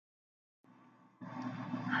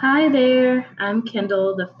Hi there, I'm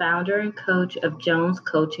Kendall, the founder and coach of Jones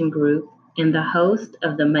Coaching Group and the host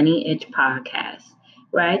of the Money Itch podcast,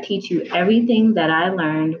 where I teach you everything that I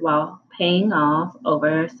learned while paying off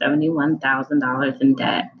over $71,000 in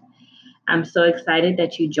debt. I'm so excited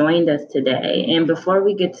that you joined us today. And before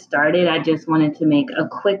we get started, I just wanted to make a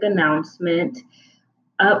quick announcement.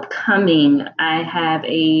 Upcoming, I have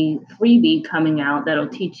a freebie coming out that'll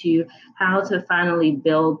teach you how to finally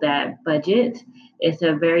build that budget. It's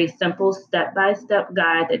a very simple step-by-step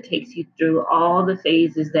guide that takes you through all the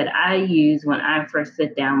phases that I use when I first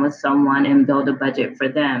sit down with someone and build a budget for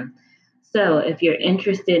them. So if you're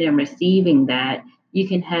interested in receiving that, you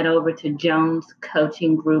can head over to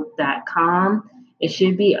jonescoachinggroup.com. It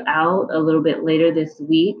should be out a little bit later this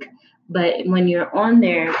week. But when you're on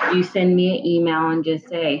there, you send me an email and just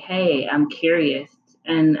say, hey, I'm curious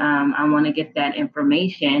and I want to get that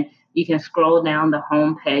information. You can scroll down the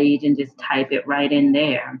home page and just type it right in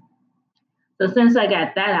there. So since I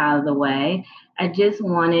got that out of the way, I just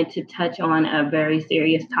wanted to touch on a very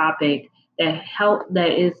serious topic that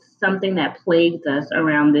is something that plagues us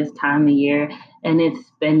around this time of year, and it's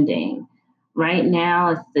spending. Right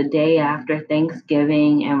now, it's the day after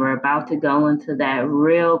Thanksgiving, and we're about to go into that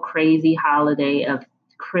real crazy holiday of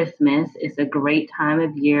Christmas. It's a great time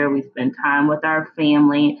of year. We spend time with our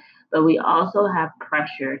family, but we also have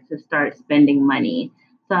pressure to start spending money.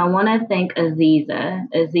 So I want to thank Aziza.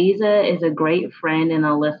 Aziza is a great friend and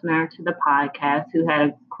a listener to the podcast who had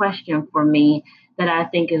a question for me that I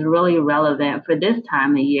think is really relevant for this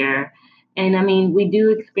time of year. And I mean, we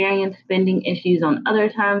do experience spending issues on other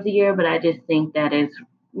times of year, but I just think that it's,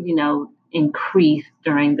 increased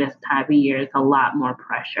during this time of year. It's a lot more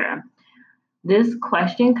pressure. This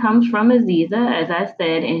question comes from Aziza, as I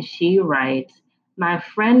said, and she writes, my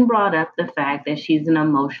friend brought up the fact that she's an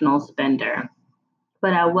emotional spender,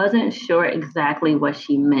 but I wasn't sure exactly what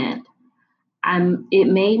she meant. It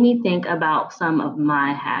made me think about some of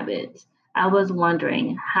my habits. I was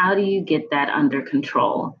wondering, how do you get that under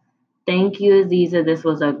control? Thank you, Aziza. This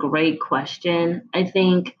was a great question. I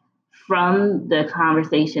think from the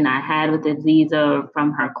conversation I had with Aziza,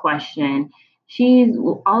 from her question, she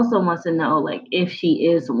also wants to know, like, if she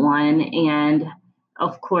is one, and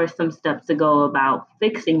of course, some steps to go about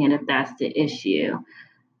fixing it if that's the issue.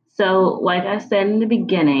 So, like I said in the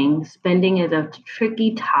beginning, spending is a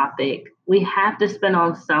tricky topic. We have to spend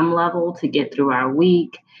on some level to get through our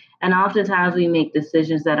week. And oftentimes we make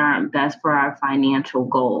decisions that aren't best for our financial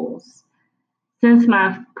goals. Since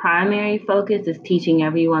my primary focus is teaching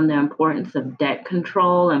everyone the importance of debt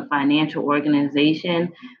control and financial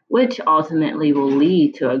organization, which ultimately will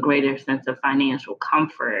lead to a greater sense of financial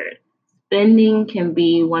comfort, spending can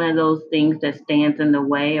be one of those things that stands in the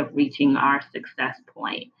way of reaching our success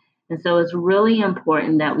point. And so it's really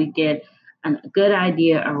important that we get a good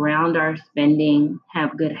idea around our spending,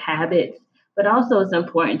 have good habits, but also it's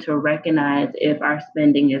important to recognize if our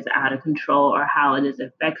spending is out of control or how it is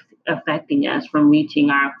affecting us from reaching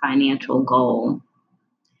our financial goal.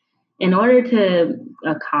 In order to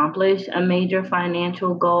accomplish a major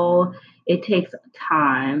financial goal, it takes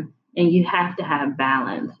time and you have to have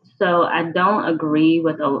balance. So I don't agree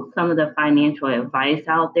with some of the financial advice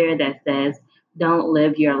out there that says don't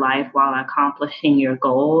live your life while accomplishing your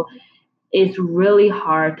goal. It's really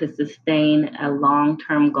hard to sustain a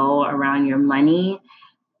long-term goal around your money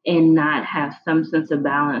and not have some sense of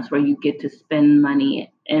balance where you get to spend money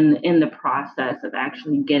in the process of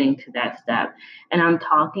actually getting to that step. And I'm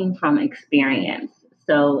talking from experience.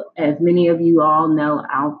 So as many of you all know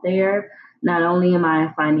out there, not only am I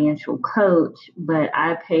a financial coach, but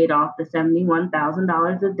I paid off the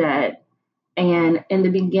 $71,000 of debt. And in the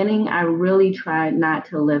beginning, I really tried not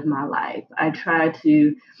to live my life. I tried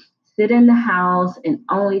to sit in the house and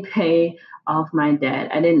only pay off my debt.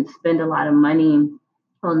 I didn't spend a lot of money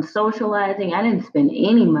on socializing. I didn't spend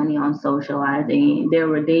any money on socializing. There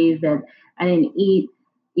were days that I didn't eat,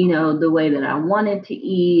 the way that I wanted to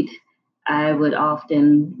eat. I would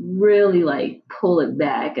often really pull it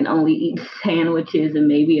back and only eat sandwiches and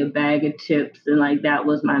maybe a bag of chips. And that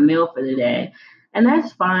was my meal for the day. And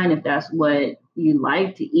that's fine if that's what you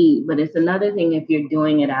like to eat. But it's another thing if you're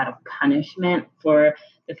doing it out of punishment for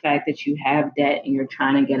the fact that you have debt and you're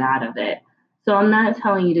trying to get out of it. So I'm not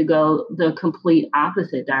telling you to go the complete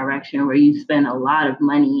opposite direction where you spend a lot of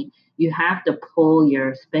money. You have to pull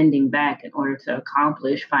your spending back in order to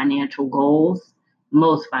accomplish financial goals.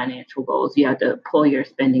 Most financial goals, you have to pull your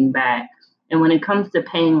spending back. And when it comes to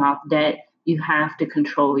paying off debt, you have to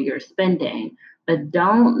control your spending. But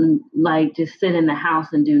don't just sit in the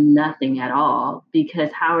house and do nothing at all, because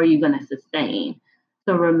how are you going to sustain?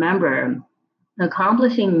 So remember,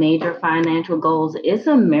 Accomplishing major financial goals is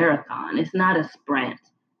a marathon, it's not a sprint.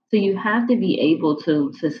 So you have to be able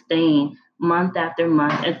to sustain month after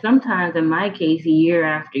month, and sometimes, in my case, year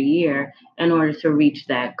after year, in order to reach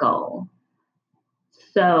that goal.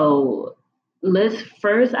 So let's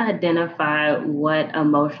first identify what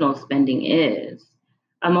emotional spending is.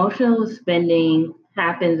 Emotional spending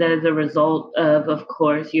happens as a result of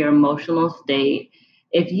course, your emotional state.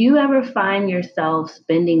 If you ever find yourself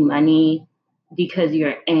spending money because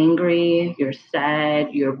you're angry, you're sad,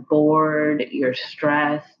 you're bored, you're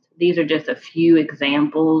stressed, these are just a few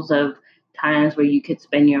examples of times where you could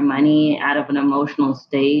spend your money out of an emotional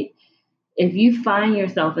state. If you find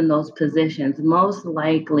yourself in those positions, most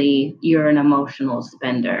likely you're an emotional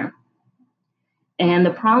spender. And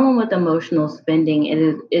the problem with emotional spending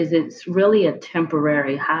is it's really a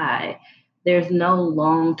temporary high. There's no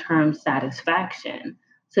long-term satisfaction.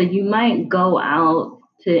 So you might go out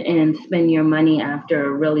to and spend your money after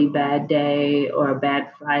a really bad day or a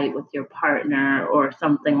bad fight with your partner or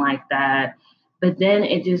something like that. But then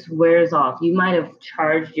it just wears off. You might have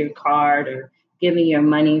charged your card or given your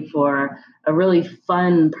money for a really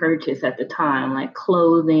fun purchase at the time, like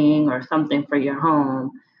clothing or something for your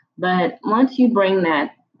home, but once you bring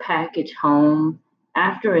that package home,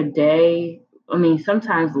 after a day, I mean,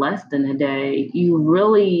 sometimes less than a day, you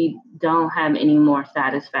really don't have any more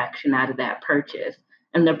satisfaction out of that purchase.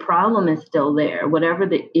 And the problem is still there. Whatever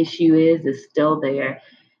the issue is still there.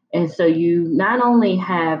 And so you not only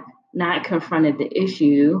have not confronted the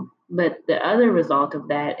issue, but the other result of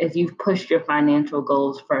that is you've pushed your financial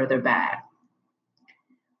goals further back.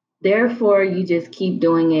 Therefore, you just keep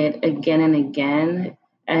doing it again and again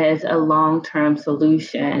as a long term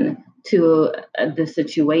solution to the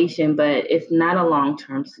situation, but it's not a long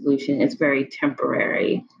term solution, it's very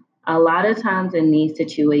temporary. A lot of times in these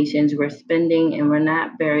situations, we're spending and we're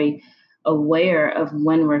not very aware of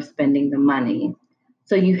when we're spending the money.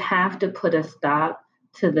 So you have to put a stop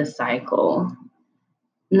to the cycle.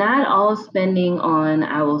 Not all spending on,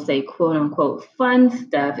 I will say, quote unquote, fun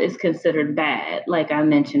stuff is considered bad, like I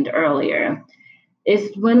mentioned earlier.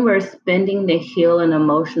 It's when we're spending to heal an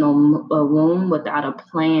emotional wound without a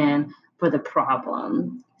plan for the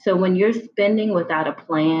problem. So when you're spending without a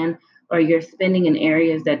plan or you're spending in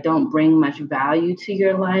areas that don't bring much value to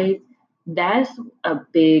your life, that's a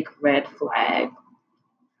big red flag.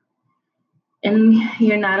 And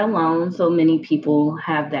you're not alone. So many people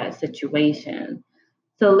have that situation.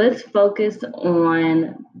 So let's focus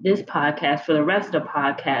on this podcast. For the rest of the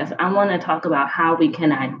podcast, I want to talk about how we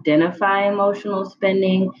can identify emotional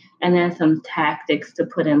spending and then some tactics to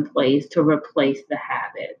put in place to replace the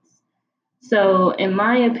habits. So, in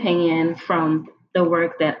my opinion, from the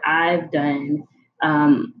work that I've done,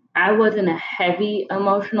 I wasn't a heavy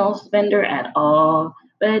emotional spender at all,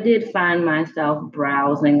 but I did find myself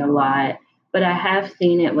browsing a lot. But I have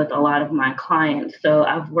seen it with a lot of my clients. So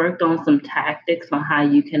I've worked on some tactics on how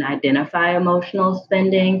you can identify emotional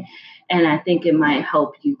spending, and I think it might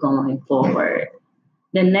help you going forward.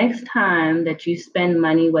 The next time that you spend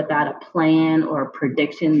money without a plan or a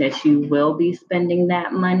prediction that you will be spending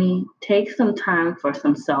that money, take some time for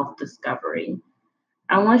some self discovery.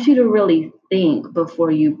 I want you to really think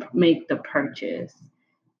before you make the purchase.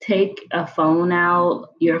 Take your phone out,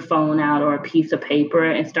 or a piece of paper,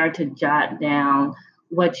 and start to jot down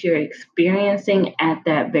what you're experiencing at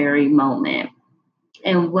that very moment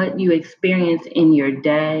and what you experience in your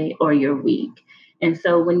day or your week. And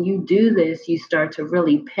so when you do this, you start to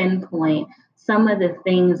really pinpoint some of the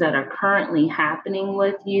things that are currently happening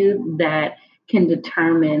with you that can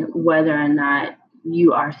determine whether or not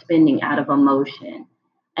you are spending out of emotion.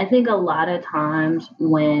 I think a lot of times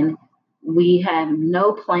when we have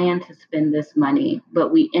no plan to spend this money,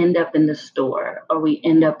 but we end up in the store or we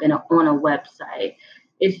end up on a website,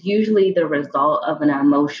 it's usually the result of an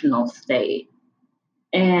emotional state.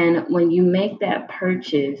 And when you make that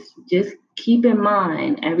purchase, just keep in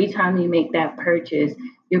mind every time you make that purchase,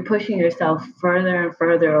 you're pushing yourself further and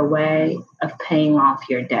further away of paying off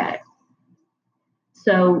your debt.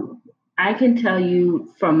 So I can tell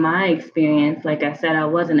you from my experience, like I said, I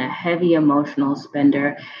wasn't a heavy emotional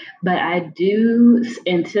spender, but I do,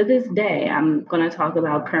 and to this day, I'm going to talk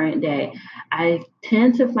about current day, I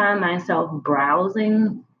tend to find myself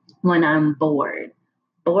browsing when I'm bored.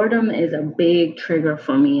 Boredom is a big trigger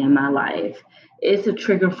for me in my life. It's a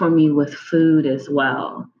trigger for me with food as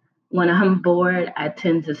well. When I'm bored, I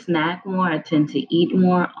tend to snack more, I tend to eat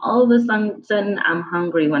more. All of a sudden, I'm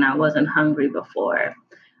hungry when I wasn't hungry before.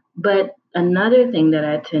 But another thing that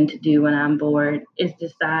I tend to do when I'm bored is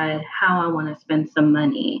decide how I want to spend some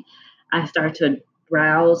money. I start to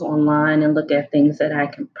browse online and look at things that I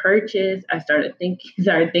can purchase. I started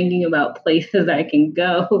thinking about places I can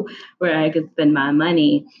go where I could spend my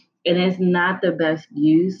money. And it's not the best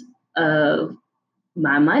use of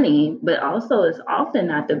my money, but also it's often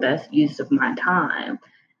not the best use of my time.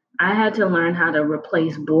 I had to learn how to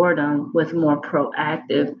replace boredom with more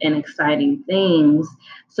proactive and exciting things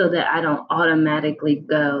so that I don't automatically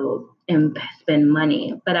go and spend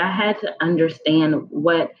money. But I had to understand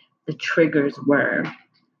what the triggers were.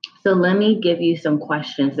 So let me give you some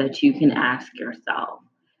questions that you can ask yourself.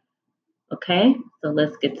 Okay, so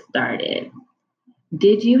let's get started.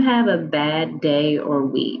 Did you have a bad day or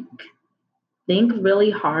week? Think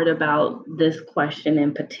really hard about this question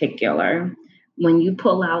in particular. When you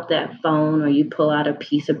pull out that phone or you pull out a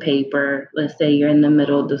piece of paper, let's say you're in the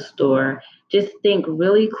middle of the store, just think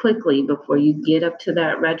really quickly before you get up to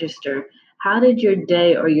that register. How did your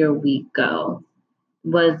day or your week go?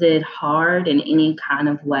 Was it hard in any kind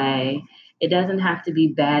of way? It doesn't have to be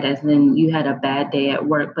bad, as in you had a bad day at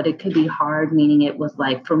work, but it could be hard, meaning it was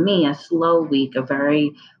like, for me, a slow week, a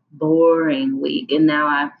very boring week. And now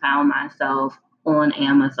I found myself on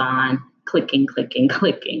Amazon clicking, clicking,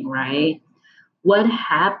 clicking, right? What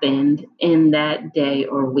happened in that day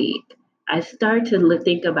or week? I start to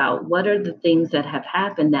think about what are the things that have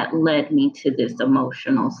happened that led me to this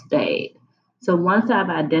emotional state. So once I've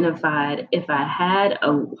identified if I had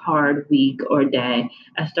a hard week or day,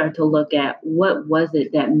 I start to look at what was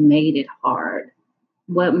it that made it hard?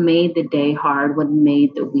 What made the day hard? What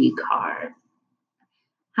made the week hard?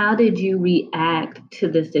 How did you react to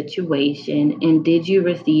the situation and did you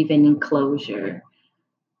receive any closure?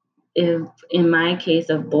 If in my case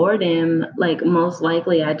of boredom, like most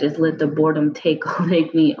likely I just let the boredom take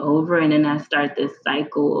me over and then I start this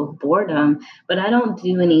cycle of boredom, but I don't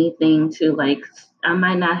do anything to like I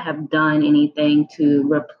might not have done anything to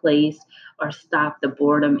replace or stop the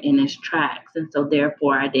boredom in its tracks. And so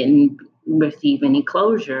therefore I didn't receive any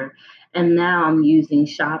closure. And now I'm using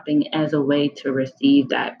shopping as a way to receive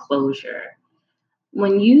that closure.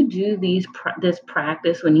 When you do this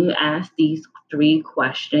practice, when you ask these three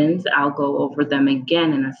questions, I'll go over them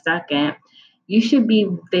again in a second. You should be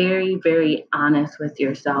very, very honest with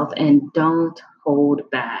yourself and don't hold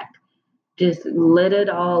back. Just let it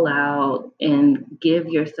all out and give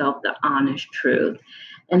yourself the honest truth.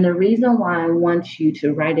 And the reason why I want you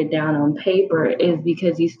to write it down on paper is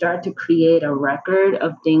because you start to create a record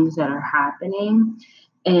of things that are happening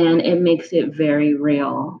and it makes it very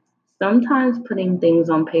real. Sometimes putting things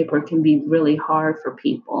on paper can be really hard for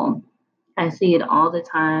people. I see it all the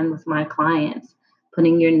time with my clients.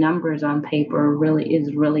 Putting your numbers on paper really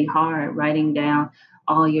is really hard. Writing down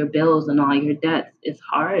all your bills and all your debts is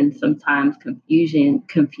hard and sometimes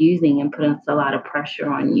confusing and puts a lot of pressure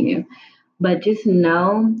on you. But just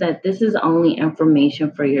know that this is only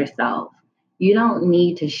information for yourself. You don't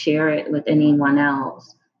need to share it with anyone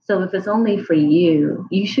else. So if it's only for you,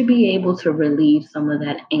 you should be able to relieve some of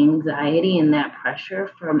that anxiety and that pressure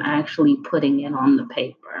from actually putting it on the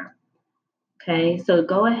paper. Okay, so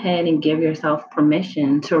go ahead and give yourself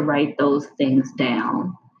permission to write those things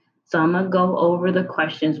down. So I'm going to go over the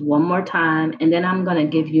questions one more time, and then I'm going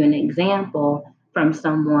to give you an example from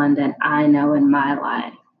someone that I know in my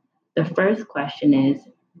life. The first question is,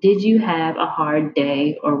 did you have a hard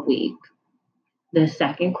day or week? The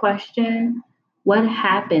second question, what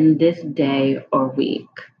happened this day or week?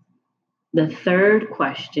 The third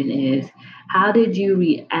question is, how did you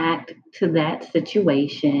react to that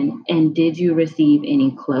situation and did you receive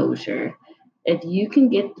any closure? If you can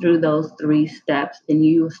get through those three steps, then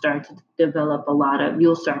you will start to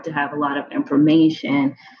you'll start to have a lot of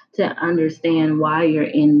information to understand why you're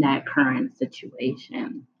in that current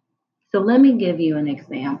situation. So let me give you an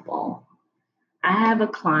example. I have a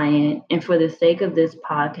client, and for the sake of this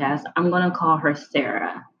podcast, I'm going to call her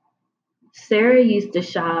Sarah. Sarah used to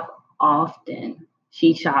shop often.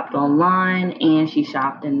 She shopped online and she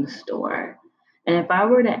shopped in the store. And if I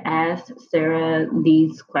were to ask Sarah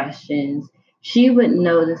these questions, she would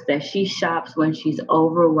notice that she shops when she's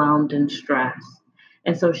overwhelmed and stressed.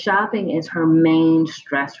 And so shopping is her main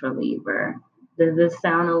stress reliever. Does this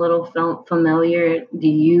sound a little familiar? Do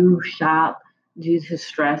you shop due to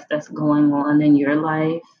stress that's going on in your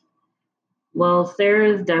life? Well, Sarah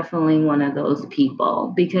is definitely one of those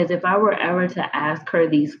people because if I were ever to ask her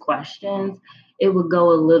these questions, it would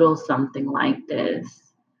go a little something like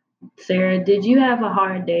this. Sarah, did you have a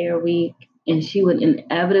hard day or week? And she would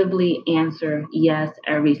inevitably answer yes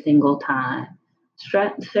every single time.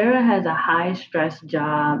 Sarah has a high stress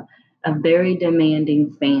job, a very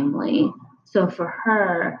demanding family. So for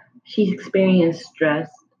her, she experienced stress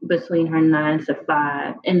between her 9 to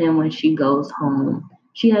 5. And then when she goes home,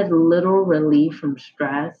 she has little relief from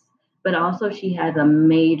stress, but also she has a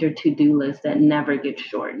major to do list that never gets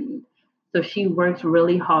shortened. So she works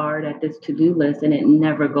really hard at this to do list and it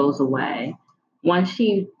never goes away. Once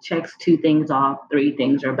she checks 2 things off, 3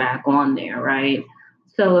 things are back on there, right?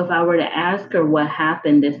 So if I were to ask her what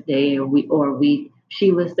happened this day or week,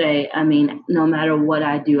 she would say, I mean, no matter what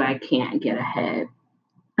I do, I can't get ahead.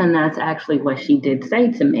 And that's actually what she did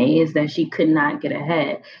say to me is that she could not get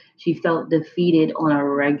ahead. She felt defeated on a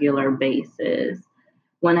regular basis.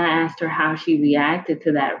 When I asked her how she reacted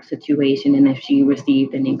to that situation and if she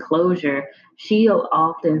received any closure, she'll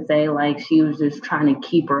often say like she was just trying to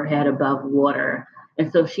keep her head above water.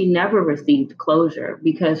 And so she never received closure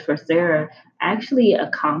because for Sarah, actually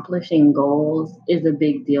accomplishing goals is a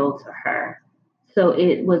big deal to her. So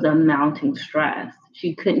it was a mounting stress.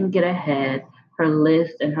 She couldn't get ahead. Her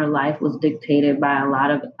list and her life was dictated by a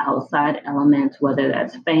lot of outside elements, whether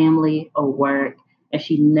that's family or work, and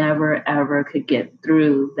she never ever could get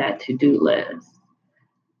through that to do list.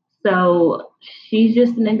 So she's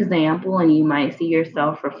just an example, and you might see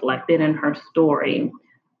yourself reflected in her story.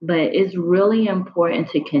 But it's really important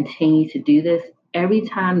to continue to do this every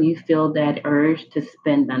time you feel that urge to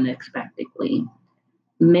spend unexpectedly.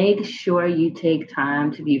 Make sure you take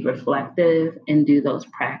time to be reflective and do those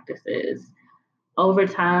practices. Over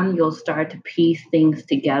time, you'll start to piece things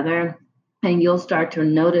together and you'll start to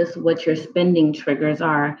notice what your spending triggers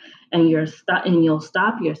are and you'll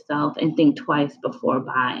stop yourself and think twice before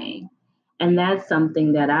buying. And that's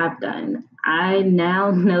something that I've done. I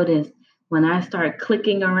now notice when I start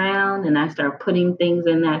clicking around and I start putting things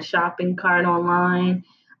in that shopping cart online,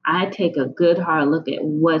 I take a good hard look at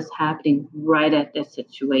what's happening right at the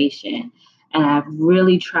situation. And I've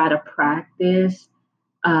really tried to practice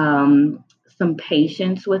some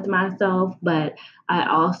patience with myself, but I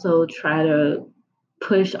also try to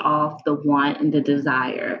push off the want and the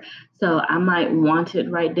desire. So I might want it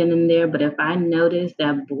right then and there, but if I notice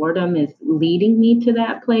that boredom is leading me to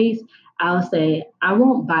that place, I'll say, I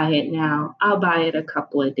won't buy it now. I'll buy it a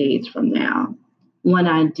couple of days from now. When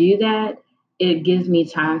I do that, it gives me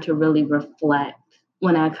time to really reflect.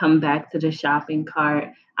 When I come back to the shopping cart,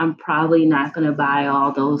 I'm probably not going to buy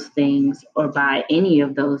all those things or buy any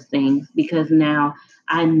of those things because now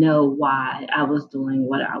I know why I was doing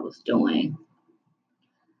what I was doing.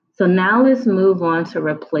 So now let's move on to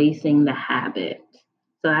replacing the habit.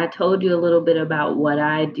 So I told you a little bit about what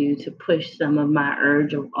I do to push some of my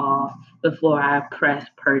urge off before I press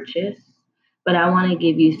purchase, but I want to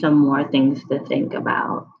give you some more things to think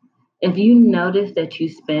about. If you notice that you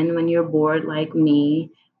spend when you're bored like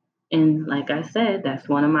me, and like I said, that's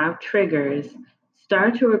one of my triggers.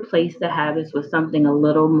 Start to replace the habits with something a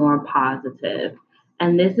little more positive.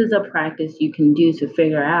 And this is a practice you can do to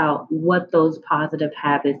figure out what those positive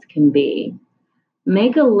habits can be.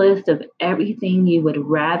 Make a list of everything you would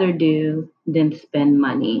rather do than spend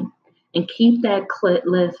money and keep that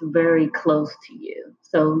list very close to you.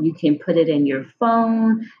 So you can put it in your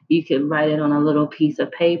phone, you can write it on a little piece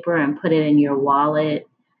of paper and put it in your wallet.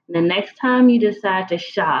 The next time you decide to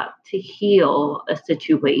shop to heal a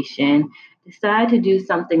situation, decide to do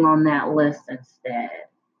something on that list instead.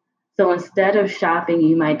 So instead of shopping,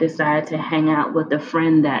 you might decide to hang out with a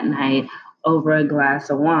friend that night over a glass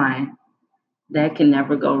of wine. That can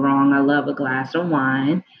never go wrong. I love a glass of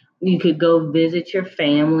wine. You could go visit your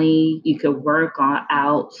family. You could work on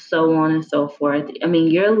out, so on and so forth. I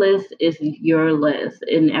mean, your list is your list,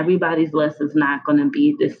 and everybody's list is not going to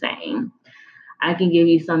be the same. I can give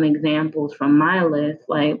you some examples from my list.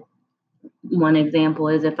 Like one example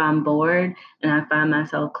is if I'm bored and I find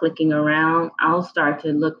myself clicking around, I'll start to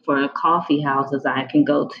look for coffee houses I can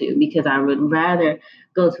go to because I would rather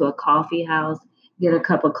go to a coffee house, get a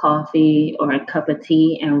cup of coffee or a cup of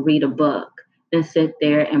tea, and read a book than sit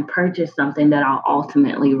there and purchase something that I'll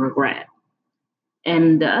ultimately regret.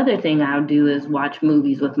 And the other thing I'll do is watch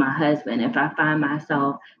movies with my husband. If I find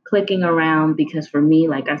myself clicking around, because for me,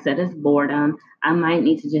 like I said, it's boredom, I might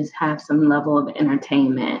need to just have some level of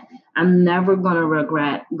entertainment. I'm never going to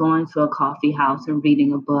regret going to a coffee house and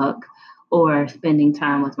reading a book or spending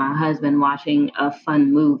time with my husband watching a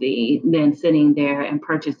fun movie than sitting there and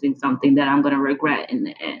purchasing something that I'm going to regret in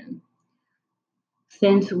the end.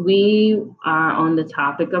 Since we are on the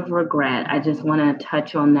topic of regret, I just want to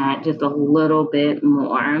touch on that just a little bit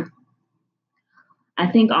more. I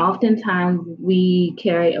think oftentimes we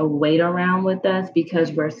carry a weight around with us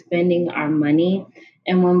because we're spending our money.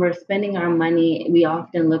 And when we're spending our money, we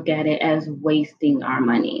often look at it as wasting our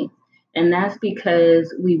money. And that's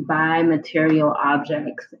because we buy material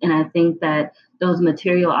objects. And I think that those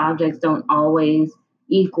material objects don't always,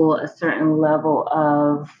 equal a certain level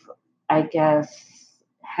of, I guess,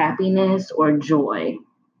 happiness or joy.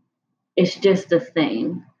 It's just a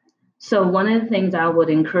thing. So, one of the things I would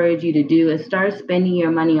encourage you to do is start spending your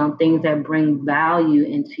money on things that bring value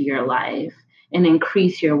into your life and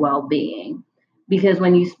increase your well being. Because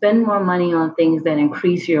when you spend more money on things that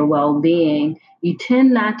increase your well being, you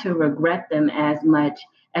tend not to regret them as much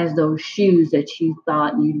as those shoes that you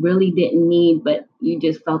thought you really didn't need, but you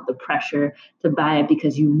just felt the pressure to buy it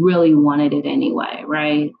because you really wanted it anyway,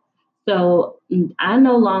 right? So, I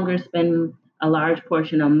no longer spend a large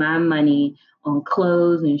portion of my money on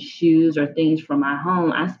clothes and shoes or things for my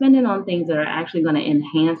home. I spend it on things that are actually going to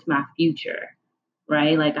enhance my future,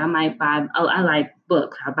 right? Like I might buy, oh, I like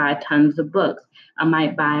books. I buy tons of books. I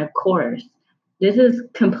might buy a course. This has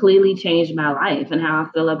completely changed my life and how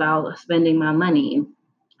I feel about spending my money.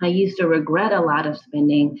 I used to regret a lot of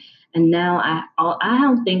spending, and now I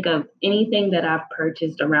don't think of anything that I've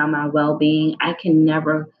purchased around my well-being. I can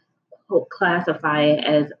never classify it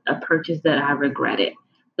as a purchase that I regretted.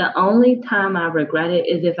 The only time I regret it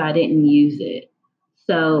is if I didn't use it.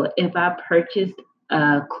 So if I purchased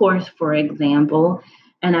a course, for example,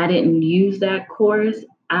 and I didn't use that course,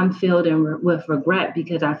 I'm filled with regret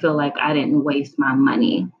because I feel like I didn't waste my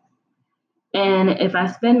money. And if I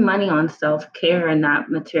spend money on self care and not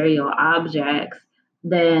material objects,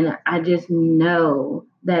 then I just know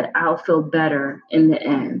that I'll feel better in the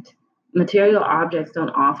end. Material objects don't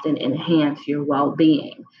often enhance your well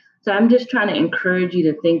being. So I'm just trying to encourage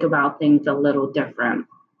you to think about things a little different.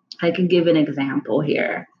 I can give an example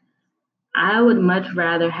here. I would much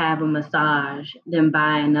rather have a massage than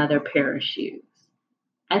buy another pair of shoes.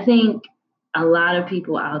 I think a lot of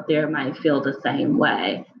people out there might feel the same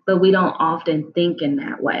way, but we don't often think in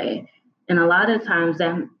that way. And a lot of times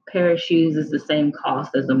that pair of shoes is the same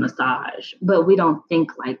cost as a massage, but we don't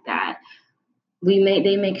think like that.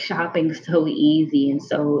 They make shopping so easy and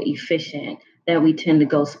so efficient that we tend to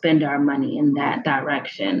go spend our money in that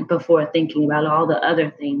direction before thinking about all the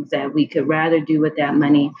other things that we could rather do with that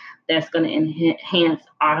money that's going to enhance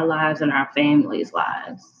our lives and our families'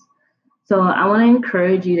 lives. So I want to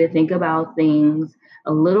encourage you to think about things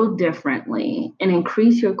a little differently and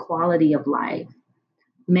increase your quality of life.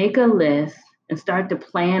 Make a list and start to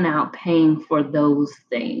plan out paying for those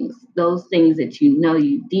things that you know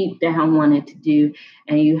you deep down wanted to do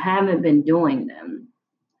and you haven't been doing them.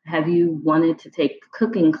 Have you wanted to take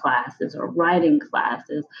cooking classes or writing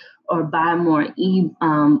classes or buy more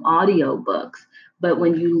audio books? But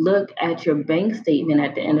when you look at your bank statement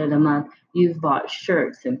at the end of the month, you've bought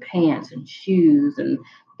shirts and pants and shoes and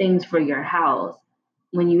things for your house.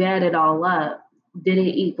 When you add it all up, did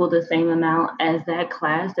it equal the same amount as that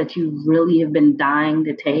class that you really have been dying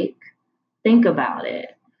to take? Think about it.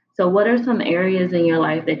 So, what are some areas in your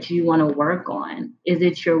life that you want to work on? Is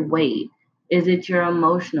it your weight? Is it your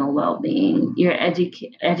emotional well being, your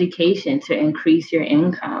education to increase your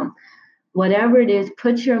income? Whatever it is,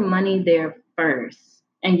 put your money there first,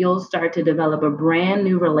 and you'll start to develop a brand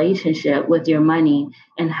new relationship with your money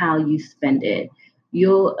and how you spend it.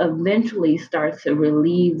 You'll eventually start to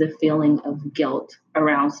relieve the feeling of guilt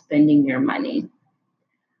around spending your money.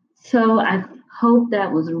 So I hope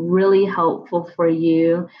that was really helpful for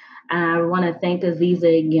you. I want to thank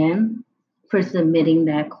Aziza again for submitting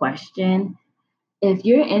that question. If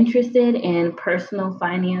you're interested in personal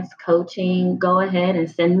finance coaching, go ahead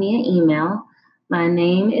and send me an email. My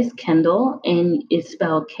name is Kendall, and it's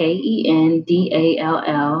spelled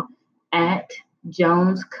Kendall at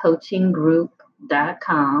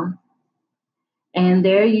jonescoachinggroup.com. And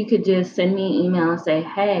there you could just send me an email and say,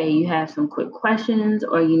 hey, you have some quick questions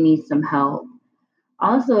or you need some help.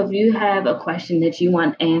 Also, if you have a question that you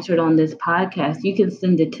want answered on this podcast, you can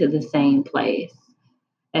send it to the same place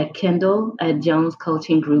at Kendall at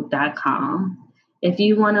jonescoachinggroup.com. If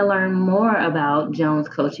you want to learn more about Jones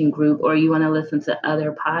Coaching Group or you want to listen to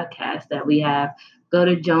other podcasts that we have, go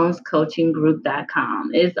to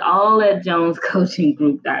jonescoachinggroup.com. It's all at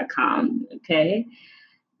jonescoachinggroup.com. Okay.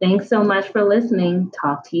 Thanks so much for listening.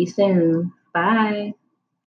 Talk to you soon. Bye.